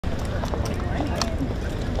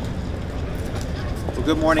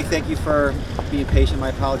Well, good morning. Thank you for being patient. My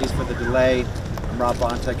apologies for the delay. I'm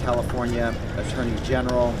Bonta, California Attorney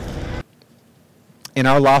General. In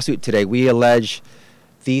our lawsuit today, we allege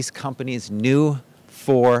these companies knew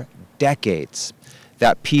for decades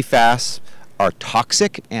that PFAS are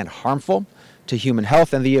toxic and harmful to human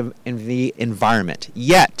health and the environment.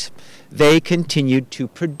 Yet, they continued to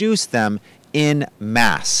produce them in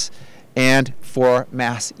mass and for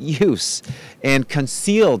mass use and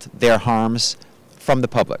concealed their harms from the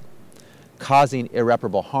public, causing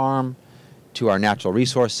irreparable harm to our natural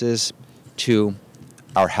resources, to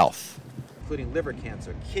our health, including liver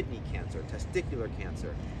cancer, kidney cancer, testicular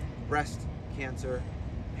cancer, breast cancer,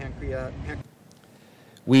 pancreas.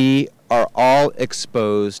 We are all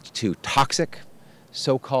exposed to toxic,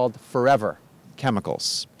 so-called forever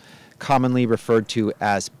chemicals, commonly referred to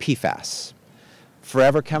as PFAS.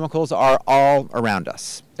 Forever chemicals are all around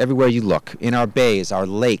us, everywhere you look, in our bays, our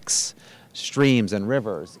lakes, streams and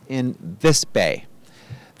rivers, in this bay.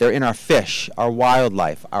 They're in our fish, our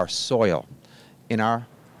wildlife, our soil, in our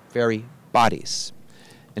very bodies.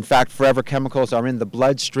 In fact, forever chemicals are in the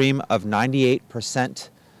bloodstream of 98%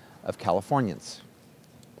 of Californians.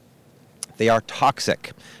 They are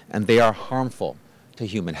toxic and they are harmful to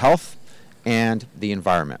human health and the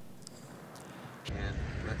environment. And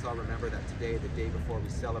let's all remember that today, the day before we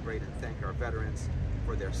celebrate and thank our veterans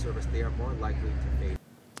for their service, they are more likely to fade.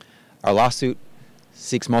 Our lawsuit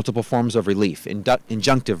seeks multiple forms of relief: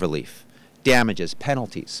 injunctive relief, damages,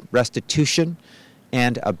 penalties, restitution,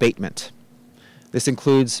 and abatement. This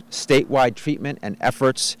includes statewide treatment and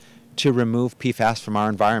efforts to remove PFAS from our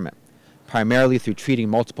environment, primarily through treating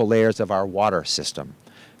multiple layers of our water system,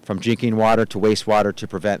 from drinking water to wastewater, to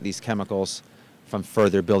prevent these chemicals from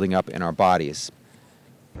further building up in our bodies.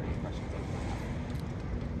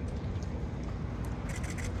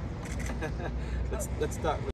 Let's start with